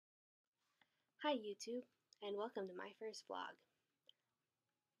Hi YouTube, and welcome to my first vlog.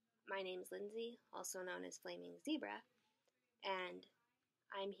 My name is Lindsay, also known as Flaming Zebra, and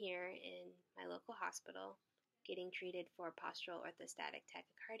I'm here in my local hospital getting treated for postural orthostatic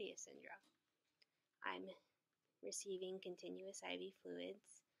tachycardia syndrome. I'm receiving continuous IV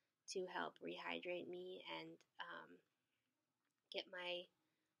fluids to help rehydrate me and get my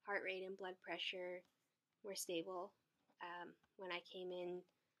heart rate and blood pressure more stable. When I came in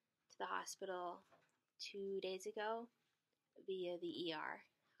to the hospital 2 days ago, via the ER.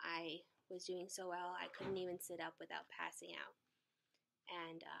 I was doing so well, I couldn't even sit up without passing out.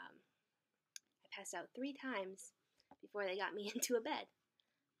 And I passed out 3 times before they got me into a bed.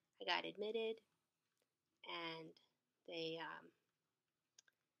 I got admitted, and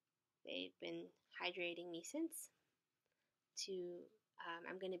they've been hydrating me since.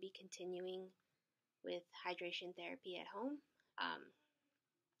 I'm going to be continuing with hydration therapy at home,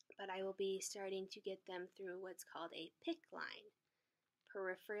 but I will be starting to get them through what's called a PICC line,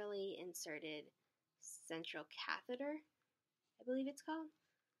 peripherally inserted central catheter, I believe it's called.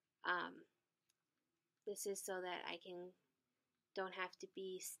 This is so that I don't have to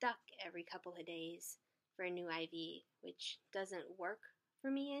be stuck every couple of days for a new IV, which doesn't work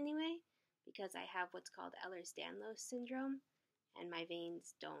for me anyway, because I have what's called Ehlers-Danlos syndrome, and my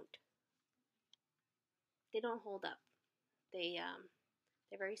veins don't hold up.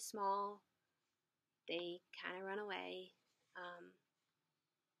 They're very small. They kind of run away,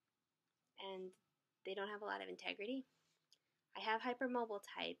 and they don't have a lot of integrity. I have hypermobile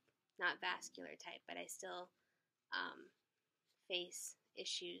type, not vascular type, but I still face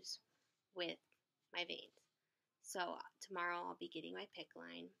issues with my veins. So tomorrow I'll be getting my PICC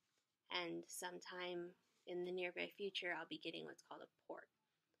line, and sometime in the nearby future I'll be getting what's called a port.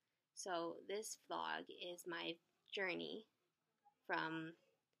 So this vlog is my journey from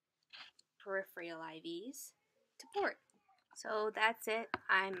peripheral IVs to port. So that's it.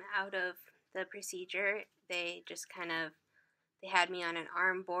 I'm out of the procedure. They had me on an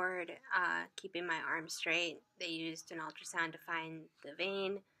arm board, keeping my arm straight. They used an ultrasound to find the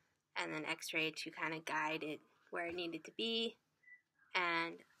vein, and then x-ray to kind of guide it where it needed to be.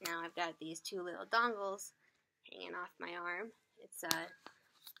 And now I've got these 2 little dongles hanging off my arm. It's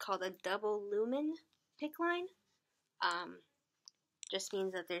called a double lumen PICC line. Just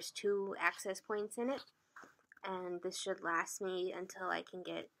means that there's 2 access points in it, and this should last me until I can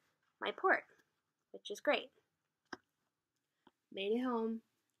get my port, which is great. Made it home.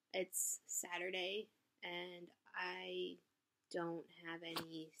 It's Saturday, and I don't have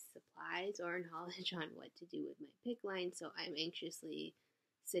any supplies or knowledge on what to do with my PICC line, so I'm anxiously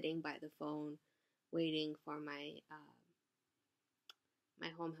sitting by the phone waiting for my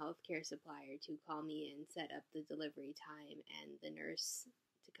home health care supplier to call me and set up the delivery time and the nurse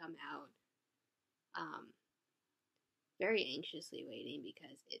to come out. Very anxiously waiting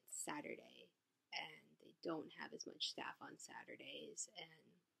because it's Saturday and they don't have as much staff on Saturdays, and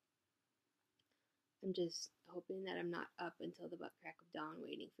I'm just hoping that I'm not up until the butt crack of dawn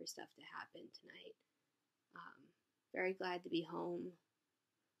waiting for stuff to happen tonight. Very glad to be home.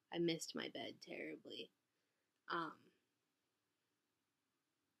 I missed my bed terribly.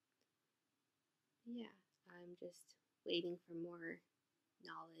 Yeah, I'm just waiting for more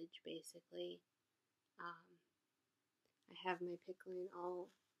knowledge, basically. I have my PICC line all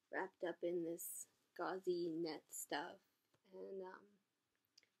wrapped up in this gauzy net stuff, and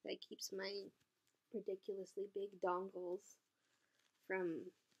that keeps my ridiculously big dongles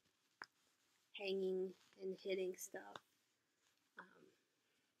from hanging and hitting stuff.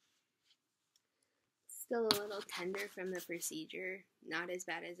 Still a little tender from the procedure, not as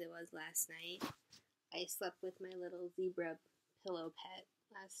bad as it was last night. I slept with my little zebra pillow pet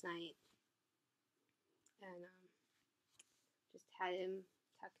last night, and just had him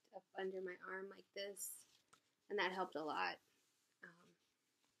tucked up under my arm like this, and that helped a lot.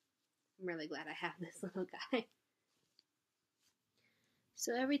 I'm really glad I have this little guy.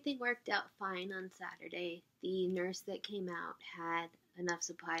 So everything worked out fine on Saturday. The nurse that came out had enough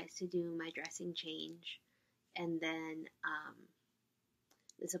supplies to do my dressing change, and then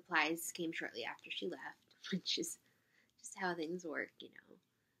the supplies came shortly after she left, which is just how things work, you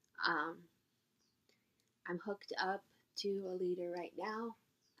know. I'm hooked up to a leader right now.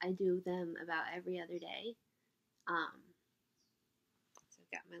 I do them about every other day. So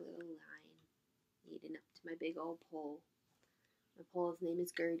I've got my little line leading up to my big old pole. My pole's name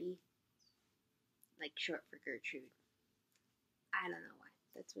is Gertie, like short for Gertrude. I don't know why.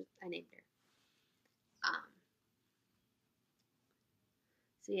 That's what I named her.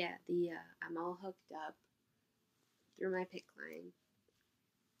 So yeah, I'm all hooked up through my PICC line.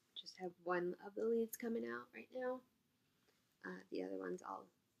 Just have one of the leads coming out right now. The other one's all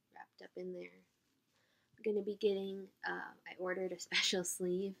wrapped up in there. I'm going to be getting, I ordered a special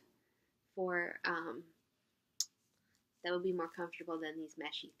sleeve for, that would be more comfortable than these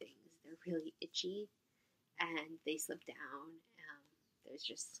meshy things. They're really itchy and they slip down. There's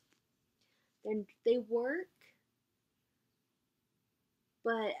just, they work,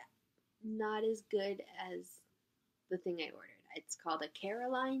 but not as good as the thing I ordered. It's called a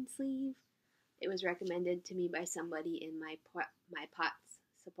Caroline sleeve. It was recommended to me by somebody in my POTS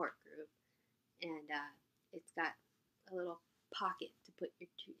support group, and it's got a little pocket to put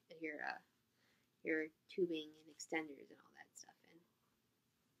your tubing and extenders and all that stuff in.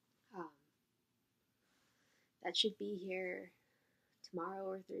 That should be here tomorrow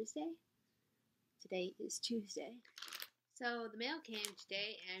or Thursday. Today is Tuesday. So the mail came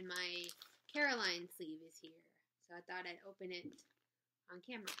today and my Caroline sleeve is here. So I thought I'd open it on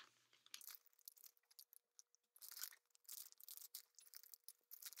camera.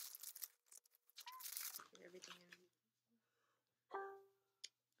 Get everything in.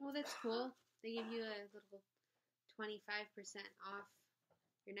 Oh, that's cool. They give you a little 25% off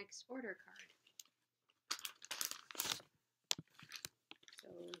your next order card. So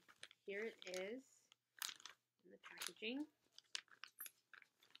here it is in the packaging.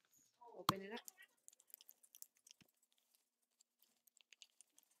 Open it up.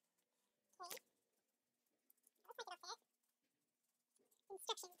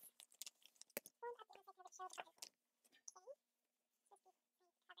 Instructions.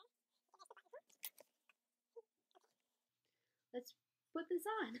 Let's put this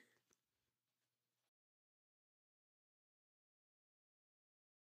on.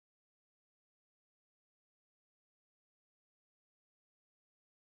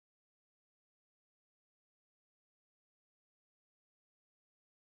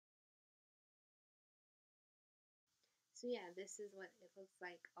 So yeah, this is what it looks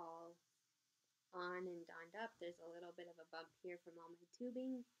like all on and donned up. There's a little bit of a bump here from all my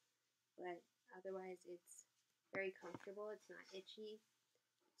tubing, but otherwise it's very comfortable. It's not itchy.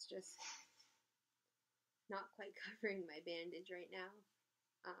 It's just not quite covering my bandage right now.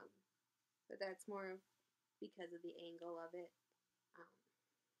 But that's more because of the angle of it.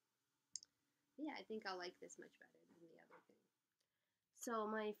 Yeah, I think I'll like this much better than the other thing. So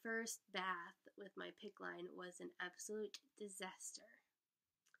my first bath with my PICC line was an absolute disaster.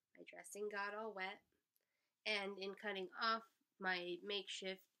 My dressing got all wet, and in cutting off my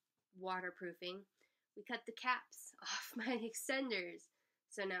makeshift waterproofing, we cut the caps off my extenders.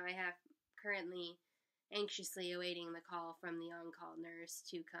 So now I have currently anxiously awaiting the call from the on-call nurse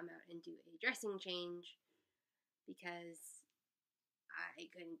to come out and do a dressing change because I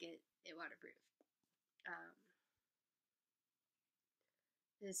couldn't get it waterproofed.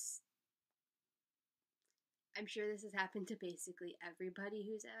 I'm sure this has happened to basically everybody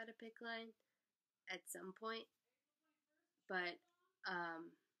who's had a PICC line at some point, but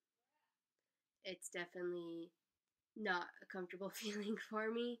it's definitely not a comfortable feeling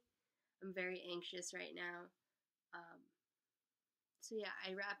for me. I'm very anxious right now. So yeah,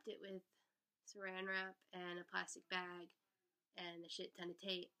 I wrapped it with saran wrap and a plastic bag and a shit ton of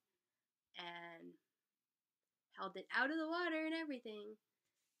tape and held it out of the water and everything,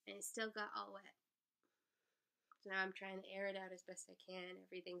 and it still got all wet. So now I'm trying to air it out as best I can.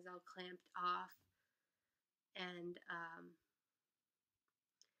 Everything's all clamped off, and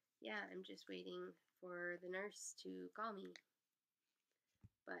yeah, I'm just waiting for the nurse to call me.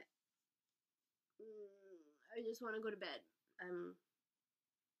 But I just want to go to bed.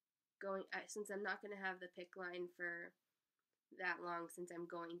 Since I'm not going to have the PICC line for that long, since I'm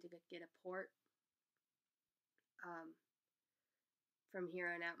going to get a port. From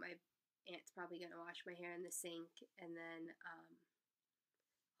here on out, my aunt's probably going to wash my hair in the sink, and then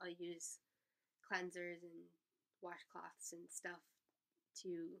I'll use cleansers and washcloths and stuff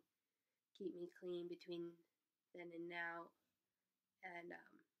to keep me clean between then and now, and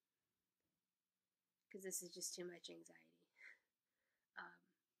because this is just too much anxiety.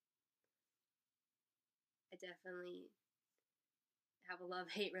 I definitely have a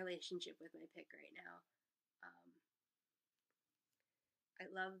love-hate relationship with my PICC right now. I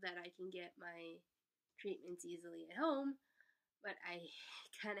love that I can get my treatments easily at home, but I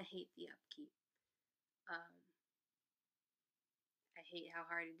kind of hate the upkeep. I hate how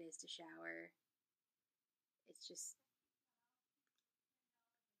hard it is to shower. It's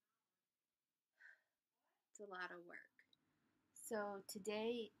a lot of work. So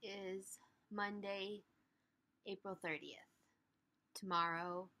today is Monday, April 30th.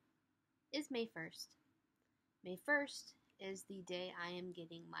 Tomorrow is May 1st. May 1st is the day I am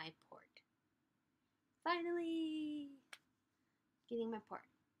getting my port. Finally getting my port.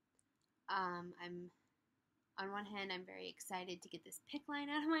 I'm on one hand, I'm very excited to get this PICC line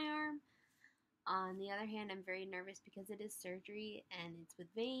out of my arm. On the other hand, I'm very nervous because it is surgery and it's with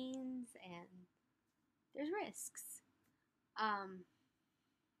veins and there's risks.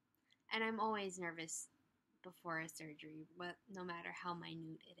 And I'm always nervous before a surgery, no matter how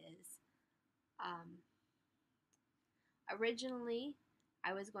minute it is. Originally,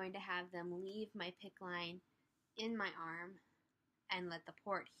 I was going to have them leave my PICC line in my arm and let the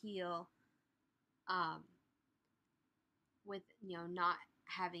port heal with, not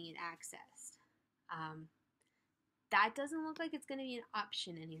having it accessed. That doesn't look like it's going to be an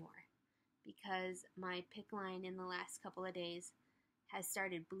option anymore because my PICC line in the last couple of days has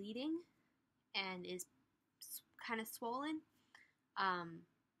started bleeding and is kind of swollen.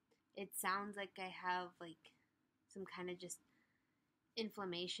 It sounds like I have some kind of just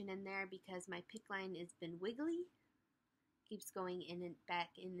inflammation in there because my PICC line has been wiggly, keeps going in and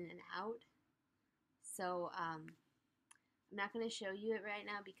back, in and out. So I'm not going to show you it right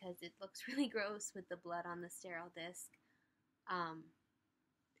now because it looks really gross with the blood on the sterile disc. I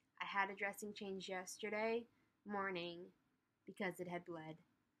had a dressing change yesterday morning because it had bled,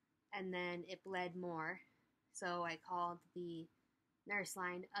 and then it bled more. So I called the nurse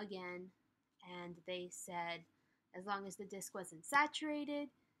line again, and they said as long as the disc wasn't saturated,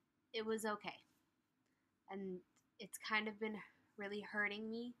 it was okay. And it's kind of been really hurting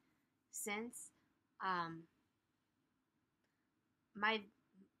me since. My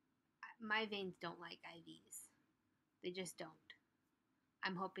veins don't like IVs. They just don't.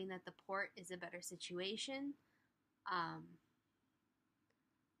 I'm hoping that the port is a better situation. I'm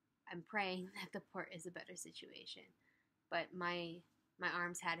praying that the port is a better situation. But my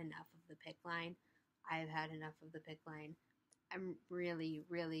arm's had enough of the PICC line. I've had enough of the PICC line. I'm really,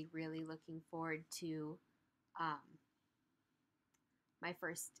 really, really looking forward to my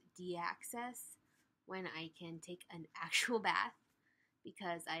first D-access when I can take an actual bath,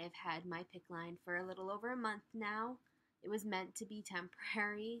 because I have had my PICC line for a little over a month now. It was meant to be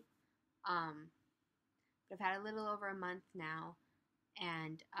temporary, but I've had a little over a month now,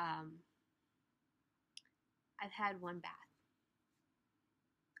 and I've had one bath.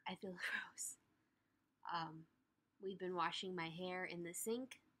 I feel gross. We've been washing my hair in the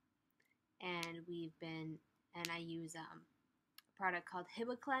sink, and I use a product called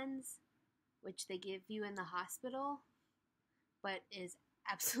Cleanse, which they give you in the hospital, but is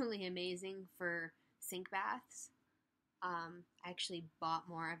absolutely amazing for sink baths. I actually bought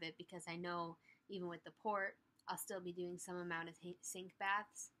more of it because I know even with the port, I'll still be doing some amount of sink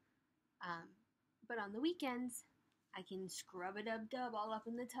baths. But on the weekends, I can scrub a dub all up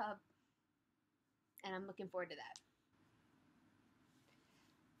in the tub. And I'm looking forward to that.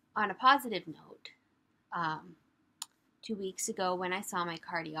 On a positive note, 2 weeks ago when I saw my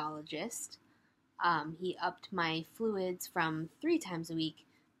cardiologist, he upped my fluids from 3 times a week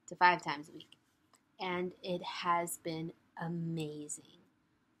to 5 times a week. And it has been amazing.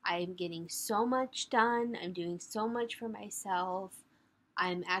 I'm getting so much done. I'm doing so much for myself.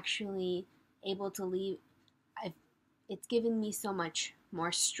 I'm actually able to leave. It's given me so much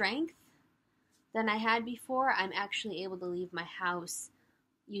more strength than I had before. I'm actually able to leave my house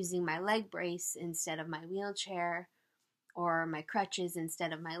using my leg brace instead of my wheelchair, or my crutches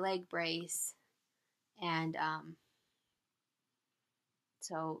instead of my leg brace. And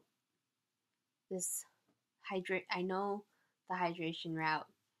so I know the hydration route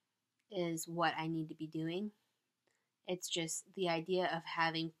is what I need to be doing. It's just the idea of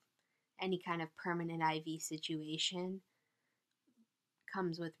having any kind of permanent IV situation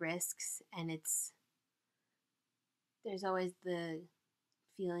comes with risks, and there's always the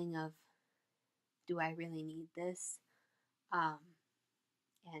feeling of, do I really need this?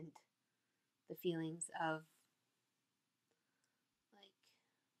 And the feelings of,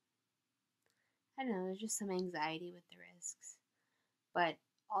 I don't know, there's just some anxiety with the risks. But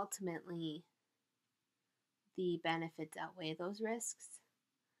ultimately, the benefits outweigh those risks.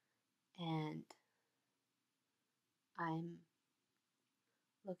 And I'm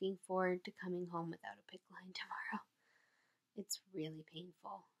looking forward to coming home without a PICC line tomorrow. It's really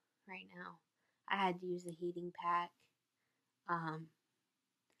painful right now. I had to use a heating pack.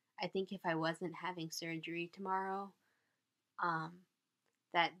 I think if I wasn't having surgery tomorrow,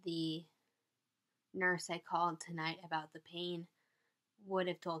 that the nurse I called tonight about the pain would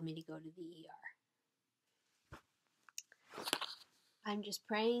have told me to go to the ER. I'm just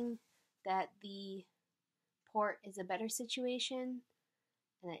praying that the port is a better situation,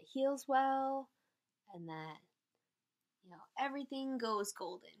 and that it heals well, and that everything goes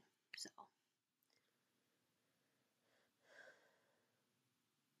golden.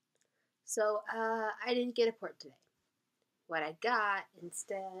 So I didn't get a port today. What I got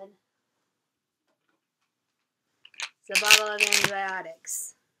instead is a bottle of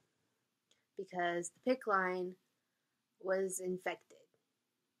antibiotics because the PICC line was infected.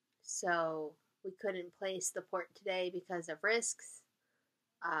 So we couldn't place the port today because of risks.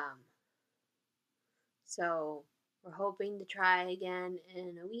 So we're hoping to try again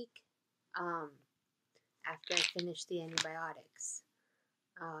in a week after I finish the antibiotics.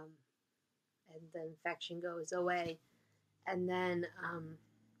 And the infection goes away. And then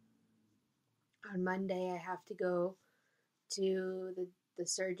on Monday I have to go to the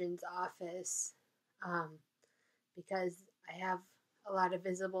surgeon's office because I have a lot of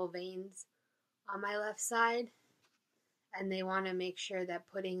visible veins on my left side, and they want to make sure that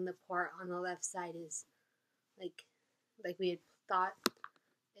putting the port on the left side is like we had thought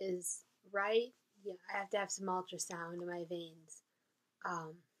is right. Yeah, I have to have some ultrasound in my veins.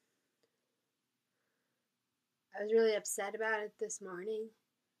 I was really upset about it this morning,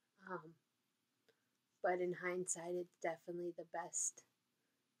 but in hindsight, it's definitely the best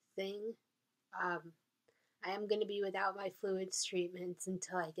thing. I am going to be without my fluids treatments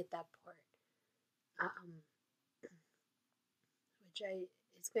until I get that port,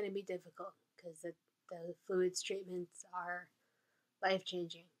 it's going to be difficult because the fluids treatments are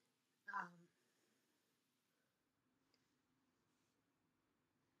life-changing.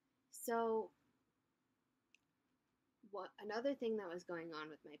 So another thing that was going on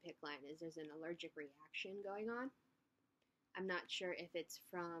with my PICC line is there's an allergic reaction going on. I'm not sure if it's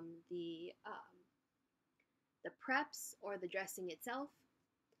from the preps or the dressing itself,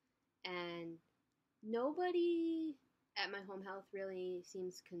 and nobody at my home health really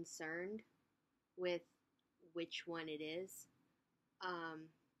seems concerned with which one it is,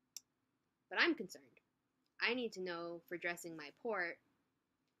 but I'm concerned. I need to know for dressing my port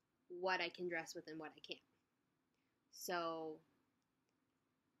what I can dress with and what I can't. So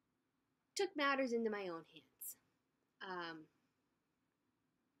took matters into my own hands.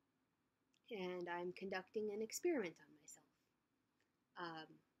 And I'm conducting an experiment on myself.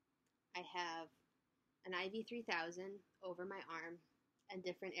 I have an IV 3000 over my arm and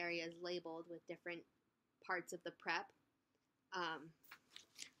different areas labeled with different parts of the prep. I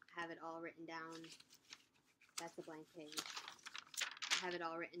have it all written down. That's a blank page. I have it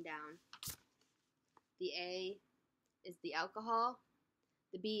all written down. The A is the alcohol.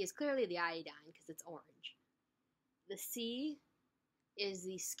 The B is clearly the iodine because it's orange. The C is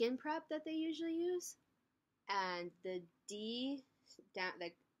the skin prep that they usually use. And the D,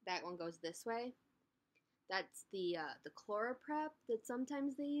 that one goes this way. That's the chloroprep that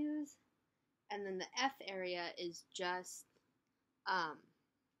sometimes they use. And then the F area is just the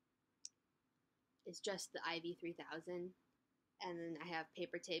IV 3000. And then I have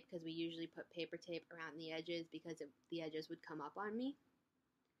paper tape because we usually put paper tape around the edges because the edges would come up on me.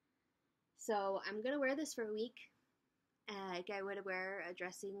 So I'm going to wear this for a week. Like I would wear a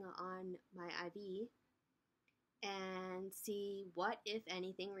dressing on my IV and see what, if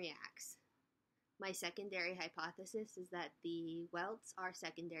anything, reacts. My secondary hypothesis is that the welts are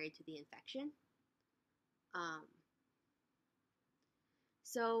secondary to the infection.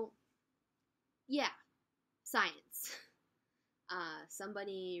 So, yeah, science.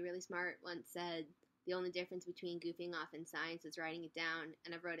 Somebody really smart once said the only difference between goofing off and science is writing it down,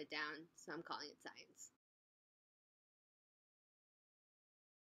 and I've wrote it down, so I'm calling it science.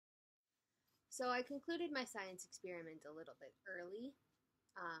 So I concluded my science experiment a little bit early.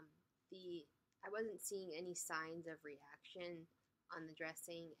 I wasn't seeing any signs of reaction on the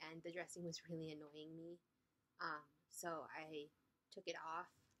dressing, and the dressing was really annoying me. So I took it off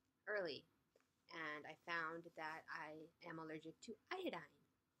early, and I found that I am allergic to iodine.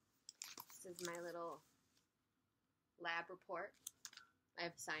 This is my little lab report. I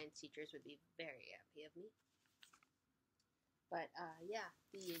have science teachers would be very happy of me. But yeah,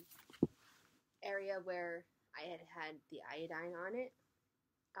 the area where I had the iodine on it,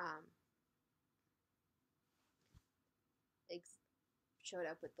 showed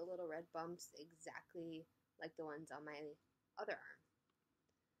up with the little red bumps exactly like the ones on my other arm.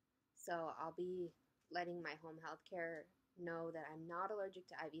 So I'll be letting my home health care know that I'm not allergic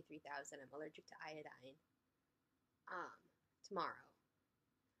to IV 3000. I'm allergic to iodine tomorrow.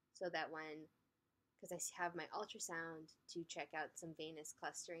 So that because I have my ultrasound to check out some venous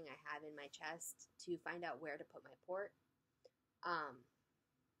clustering I have in my chest to find out where to put my port. I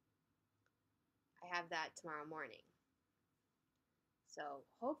have that tomorrow morning. So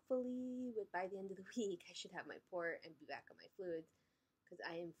hopefully by the end of the week I should have my port and be back on my fluids, because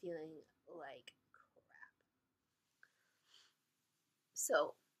I am feeling like crap.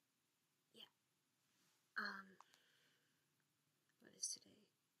 So yeah, what is today?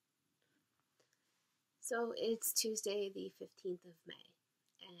 So it's Tuesday the 15th of May,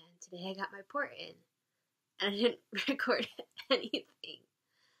 and today I got my port in, and I didn't record anything.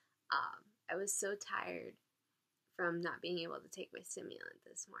 I was so tired from not being able to take my stimulant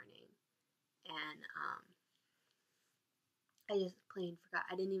this morning, and I just plain forgot.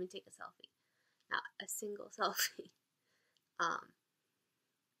 I didn't even take a selfie, not a single selfie.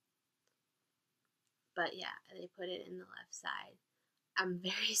 But yeah, they put it in the left side. I'm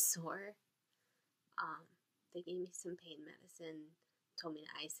very sore. They gave me some pain medicine, told me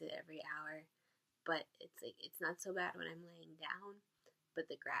to ice it every hour, but it's not so bad when I'm laying down, but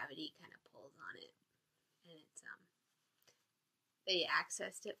the gravity kind of pulls on it, and they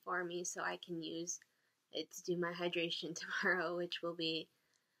accessed it for me so I can use it to do my hydration tomorrow, which will be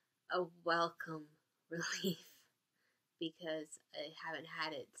a welcome relief, because I haven't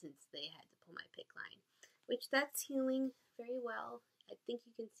had it since they had to pull my PICC line, which that's healing very well. I think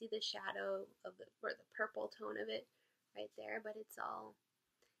you can see the shadow of the purple tone of it right there, but it's all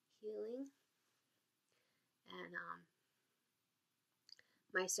healing. And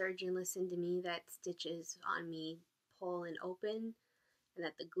my surgeon listened to me that stitches on me pull and open, and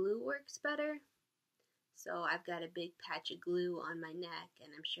that the glue works better. So I've got a big patch of glue on my neck,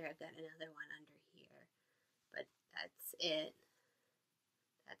 and I'm sure I've got another one under here. But that's it.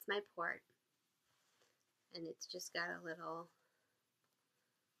 That's my port. And it's just got a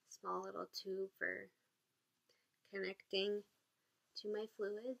small little tube for connecting to my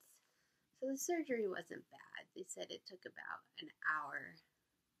fluids. So the surgery wasn't bad. They said it took about an hour,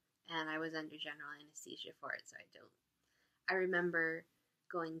 and I was under general anesthesia for it, so I remember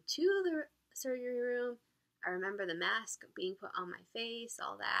going to the surgery room. I remember the mask being put on my face,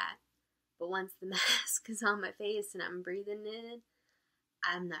 all that. But once the mask is on my face and I'm breathing in,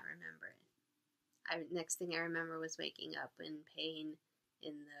 I'm not remembering. Next thing I remember was waking up in pain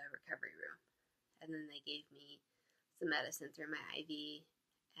in the recovery room. And then they gave me some medicine through my IV,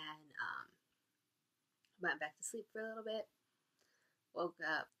 and went back to sleep for a little bit. Woke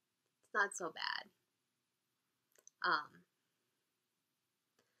up. It's not so bad.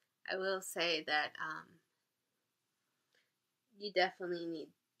 I will say that you definitely need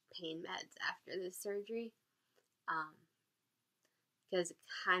pain meds after this surgery, because it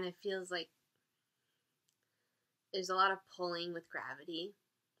kind of feels like there's a lot of pulling with gravity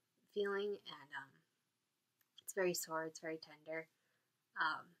feeling, and it's very sore, it's very tender.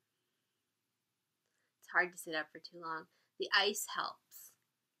 It's hard to sit up for too long. The ice helps.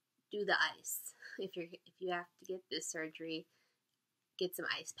 Do the ice. If you have to get this surgery, get some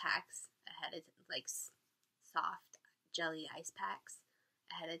ice packs ahead of like soft jelly ice packs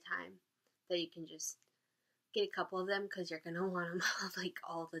ahead of time, that you can just get a couple of them, because you're gonna want them like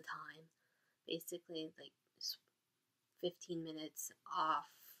all the time. Basically, like 15 minutes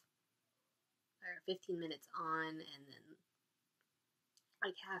off, or 15 minutes on, and then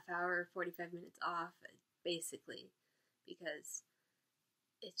like half hour, 45 minutes off, basically, because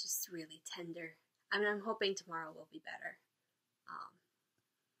it's just really tender. I mean, I'm hoping tomorrow will be better.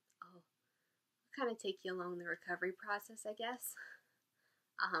 I'll kind of take you along the recovery process, I guess.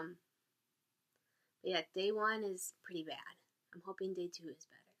 But yeah, day 1 is pretty bad. I'm hoping day 2 is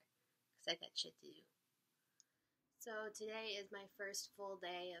better, because I got shit to do. So today is my first full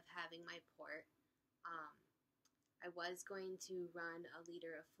day of having my port. I was going to run a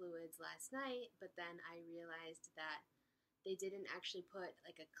liter of fluids last night, but then I realized that they didn't actually put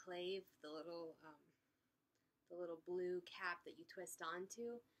like a clave, the little blue cap that you twist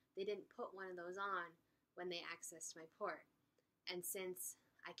onto. They didn't put one of those on when they accessed my port. And since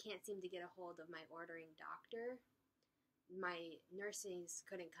I can't seem to get a hold of my ordering doctor, my nurses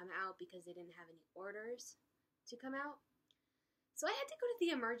couldn't come out because they didn't have any orders to come out. So I had to go to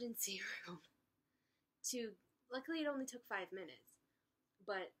the emergency room luckily it only took 5 minutes.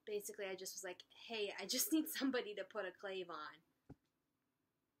 But basically I just was like, hey, I just need somebody to put a clave on.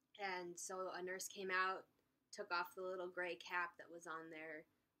 And so a nurse came out, took off the little gray cap that was on there,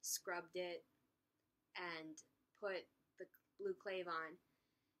 scrubbed it, and put the blue clave on.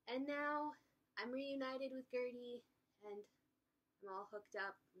 And now I'm reunited with Gertie, and I'm all hooked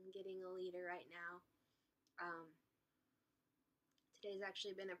up. I'm getting a liter right now. Today's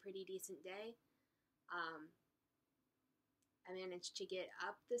actually been a pretty decent day. I managed to get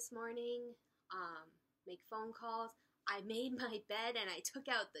up this morning, make phone calls. I made my bed and I took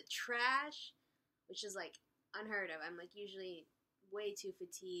out the trash, which is like unheard of. I'm like usually way too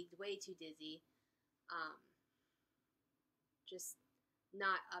fatigued, way too dizzy, just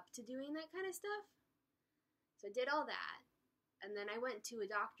not up to doing that kind of stuff. So I did all that, and then I went to a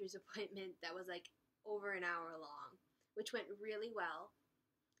doctor's appointment that was like over an hour long, which went really well.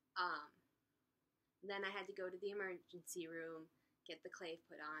 Then I had to go to the emergency room, get the clave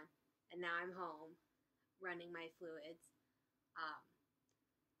put on, and now I'm home running my fluids.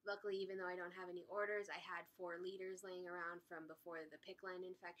 Luckily, even though I don't have any orders, I had 4 liters laying around from before the PICC line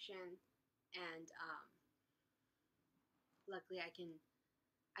infection, and luckily I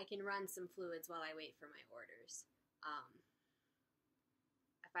can run some fluids while I wait for my orders.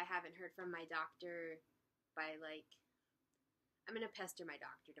 If I haven't heard from my doctor by I'm gonna pester my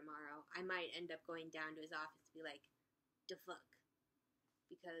doctor tomorrow. I might end up going down to his office to be like, "Da fuck,"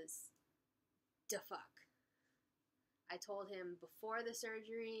 because da fuck. I told him before the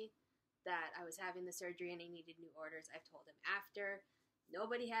surgery that I was having the surgery and I needed new orders. I've told him after.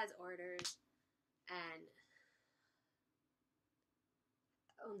 Nobody has orders, and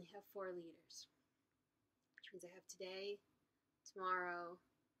I only have 4 liters, which means I have today, tomorrow.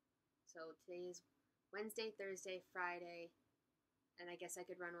 So today is Wednesday, Thursday, Friday, and I guess I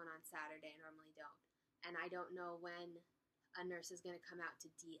could run one on Saturday. I normally don't. And I don't know when a nurse is going to come out to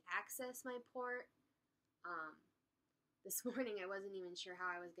de-access my port. This morning I wasn't even sure how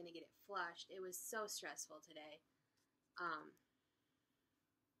I was going to get it flushed. It was so stressful today.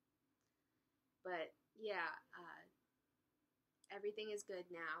 But yeah, everything is good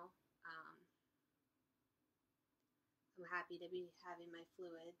now. I'm happy to be having my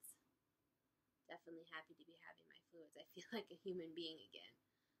fluids. Definitely happy to be having my fluids. I feel like a human being again.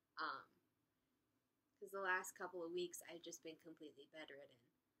 Because the last couple of weeks I've just been completely bedridden.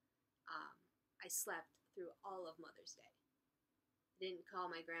 I slept through all of Mother's Day. I didn't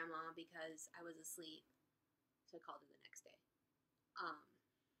call my grandma because I was asleep, so I called her the next day.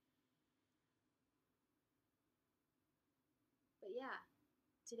 But yeah,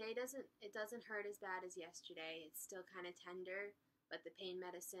 today doesn't hurt as bad as yesterday. It's still kind of tender, but the pain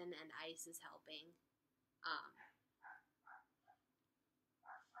medicine and ice is helping.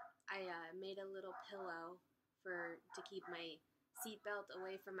 I made a little pillow to keep my seatbelt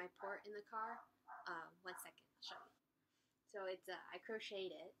away from my port in the car. 1 second, I'll show you. So it's I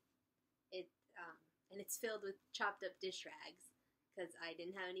crocheted it. And it's filled with chopped up dish rags because I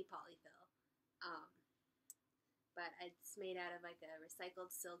didn't have any polyfill. But it's made out of like a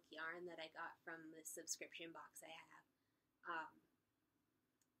recycled silk yarn that I got from the subscription box I have.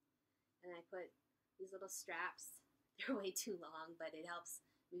 And I put these little straps. They're way too long, but it helps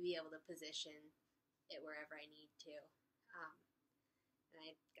me be able to position it wherever I need to. And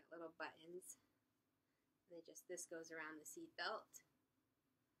I got little buttons. And this goes around the seat belt.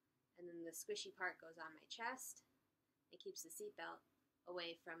 And then the squishy part goes on my chest. It keeps the seat belt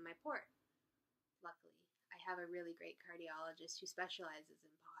away from my port. Luckily, I have a really great cardiologist who specializes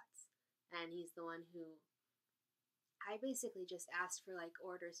in POTS. And he's the one who I basically just asked for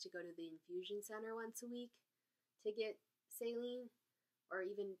orders to go to the infusion center once a week to get saline, or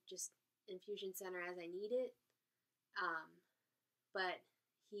even just infusion center as I need it. But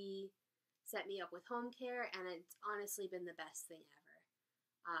he set me up with home care, and it's honestly been the best thing ever.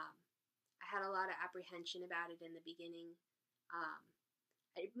 I had a lot of apprehension about it in the beginning.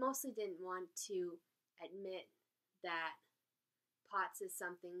 I mostly didn't want to admit that POTS is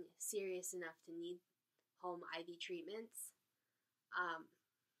something serious enough to need home IV treatments,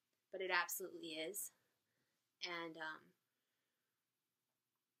 but it absolutely is. And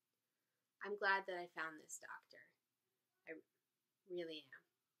I'm glad that I found this doctor. I really am.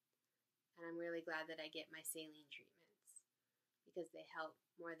 And I'm really glad that I get my saline treatments because they help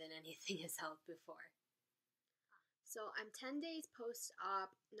more than anything has helped before. So I'm 10 days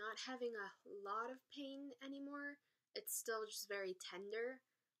post-op, not having a lot of pain anymore. It's still just very tender.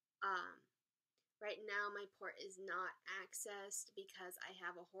 Right now my port is not accessed because I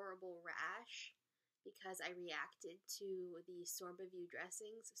have a horrible rash because I reacted to the Sorbaview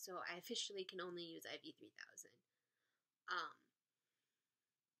dressings, so I officially can only use IV 3000.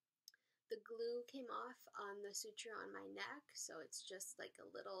 The glue came off on the suture on my neck, so it's just like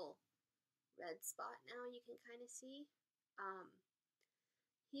a little red spot now you can kind of see.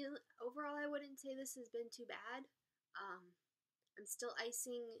 Overall, I wouldn't say this has been too bad. I'm still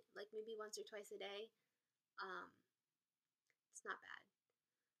icing maybe once or twice a day. It's not bad.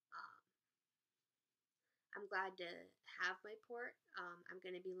 I'm glad to have my port. I'm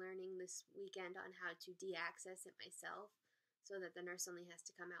going to be learning this weekend on how to de-access it myself so that the nurse only has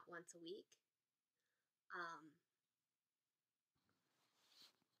to come out once a week.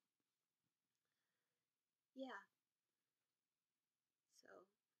 Yeah.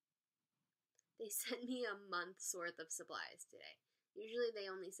 They sent me a month's worth of supplies today. Usually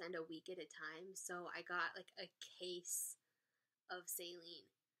they only send a week at a time, so I got like a case of saline.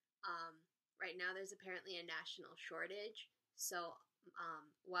 Right now there's apparently a national shortage, so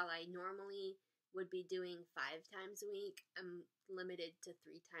while I normally would be doing 5 times a week, I'm limited to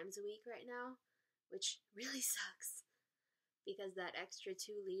 3 times a week right now, which really sucks because that extra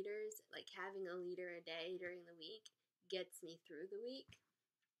 2 liters, like having a liter a day during the week, gets me through the week.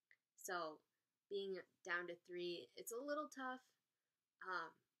 So being down to 3, it's a little tough.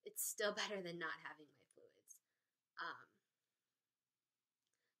 It's still better than not having my fluids.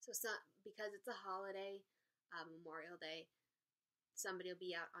 Because it's a holiday, Memorial Day, somebody will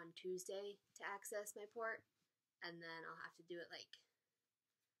be out on Tuesday to access my port, and then I'll have to do it like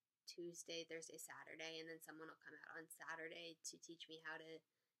Tuesday, Thursday, Saturday, and then someone will come out on Saturday to teach me how to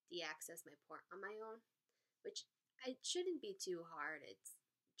de-access my port on my own, which it shouldn't be too hard. It's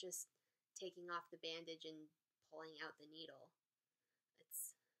just taking off the bandage and pulling out the needle.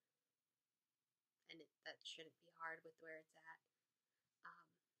 That shouldn't be hard with where it's at.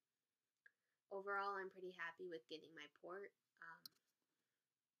 Overall, I'm pretty happy with getting my port.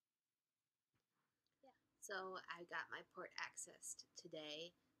 So I got my port accessed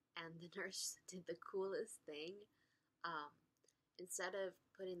today, and the nurse did the coolest thing. Instead of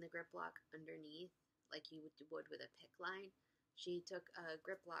putting the grip lock underneath like you would with a PICC line, she took a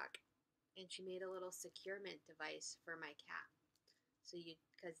grip lock and she made a little securement device for my cap. So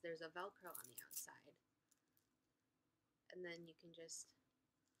because there's a Velcro on the outside, and then you can just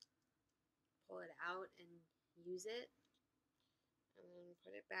pull it out and use it, and then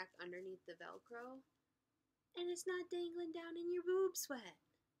put it back underneath the Velcro, and it's not dangling down in your boob sweat.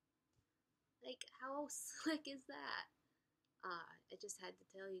 Like, how slick is that? I just had to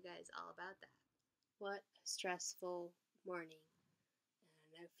tell you guys all about that. What a stressful morning,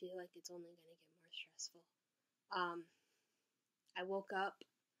 and I feel like it's only going to get more stressful. I woke up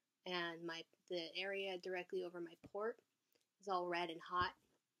and the area directly over my port is all red and hot,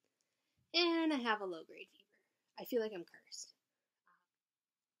 and I have a low-grade fever. I feel like I'm cursed.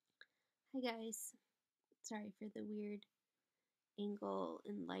 Hi guys, sorry for the weird angle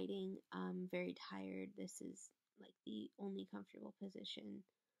and lighting. I'm very tired. This is like the only comfortable position,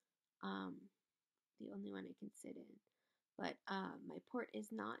 the only one I can sit in. But my port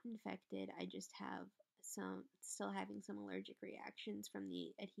is not infected. I just have still having some allergic reactions from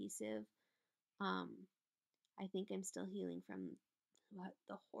the adhesive. I think I'm still healing from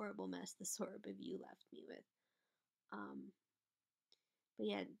the horrible mess the Sorb of You left me with. But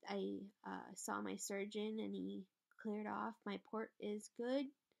yeah, I saw my surgeon and he cleared off. My port is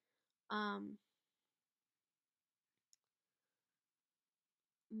good.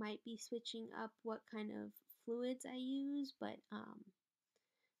 Might be switching up what kind of fluids I use, but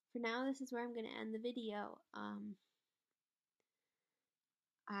for now this is where I'm going to end the video.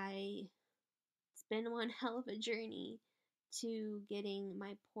 It's been one hell of a journey to getting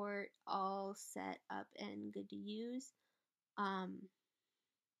my port all set up and good to use.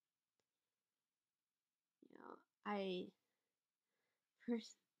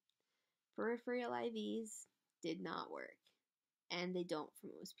 Peripheral IVs did not work, and they don't for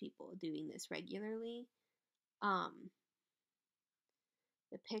most people doing this regularly. The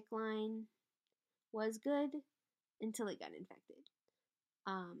PICC line was good until it got infected.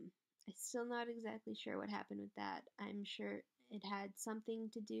 I'm still not exactly sure what happened with that. I'm sure it had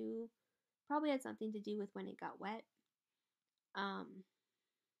something to do, probably had something to do with when it got wet.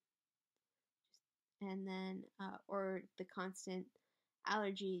 And then, or the constant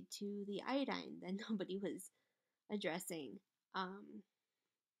allergy to the iodine that nobody was addressing.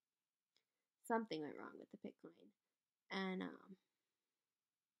 Something went wrong with the PICC line. And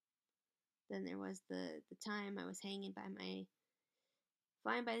then there was the time I was hanging by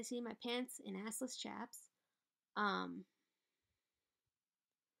flying by the seat of my pants in assless chaps,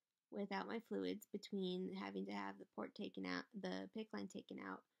 without my fluids, between having to have the port taken out, the PICC line taken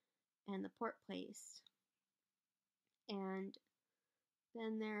out, and the port placed. And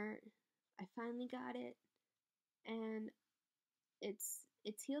then I finally got it, and it's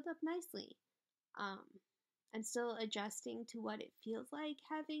healed up nicely. I'm still adjusting to what it feels like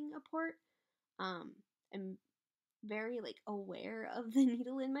having a port. I'm very aware of the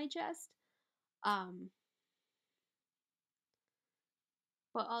needle in my chest.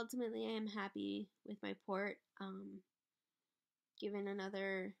 But ultimately I am happy with my port. Given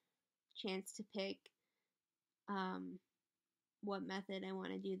another chance to pick what method I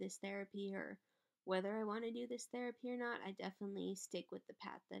want to do this therapy, or whether I want to do this therapy or not, I definitely stick with the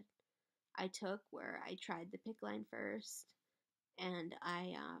path that I took, where I tried the PICC line first and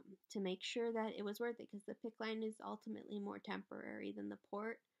I to make sure that it was worth it, because the PICC line is ultimately more temporary than the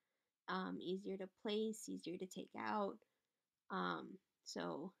port, easier to place, easier to take out.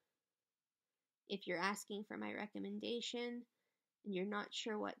 So if you're asking for my recommendation and you're not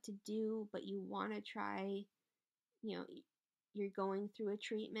sure what to do, but you want to try, you're going through a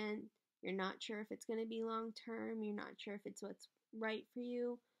treatment, you're not sure if it's going to be long term, you're not sure if it's what's right for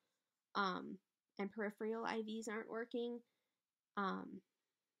you, and peripheral IVs aren't working,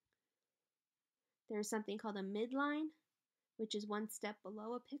 there's something called a midline, which is one step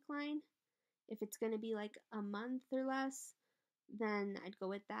below a PICC line. If it's going to be like a month or less, then I'd go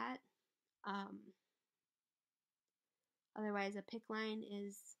with that. Otherwise, a PICC line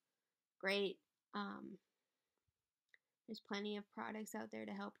is great. There's plenty of products out there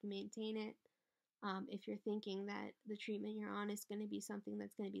to help you maintain it. If you're thinking that the treatment you're on is going to be something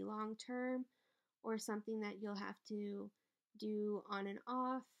that's going to be long term, or something that you'll have to do on and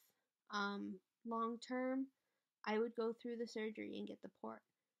off long term, I would go through the surgery and get the port,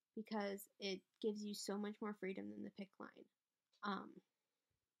 because it gives you so much more freedom than the PICC line.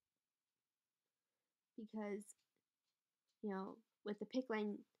 Because, with the PICC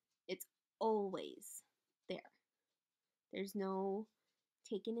line, it's always there. There's no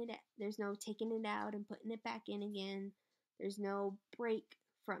taking it out and putting it back in again. There's no break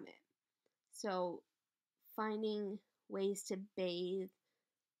from it. So finding ways to bathe,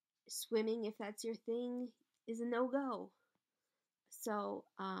 swimming if that's your thing, is a no-go. So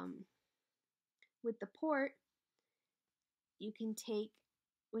with the port, you can take,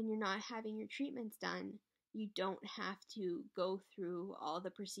 when you're not having your treatments done, you don't have to go through all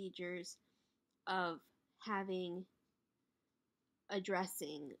the procedures of having a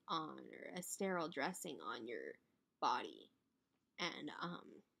dressing on, or a sterile dressing on your body. And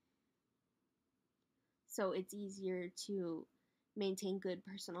so it's easier to maintain good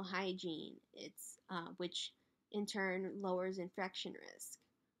personal hygiene. It's which in turn lowers infection risk.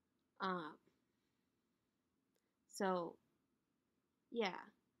 So yeah,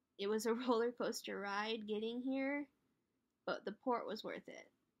 it was a roller coaster ride getting here, but the port was worth it.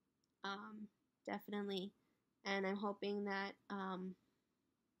 Definitely. And I'm hoping that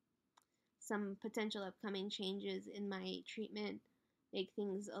some potential upcoming changes in my treatment make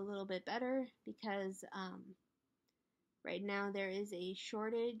things a little bit better, because right now there is a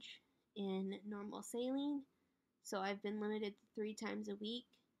shortage in normal saline, so I've been limited to 3 times a week,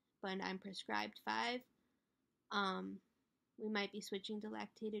 but I'm prescribed 5. We might be switching to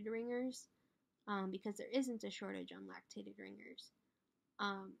lactated ringers, because there isn't a shortage on lactated ringers.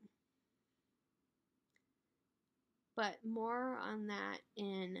 But more on that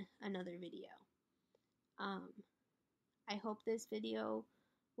in another video. I hope this video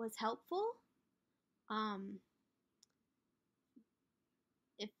was helpful.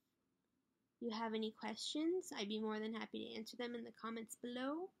 If you have any questions, I'd be more than happy to answer them in the comments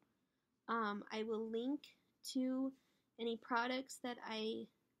below. I will link to any products that I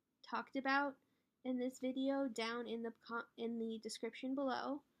talked about in this video down in the description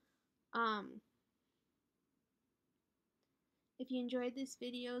below. If you enjoyed this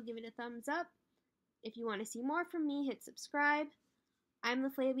video, give it a thumbs up. If you want to see more from me, hit subscribe. I'm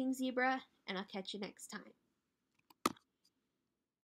the Flaming Zebra, and I'll catch you next time.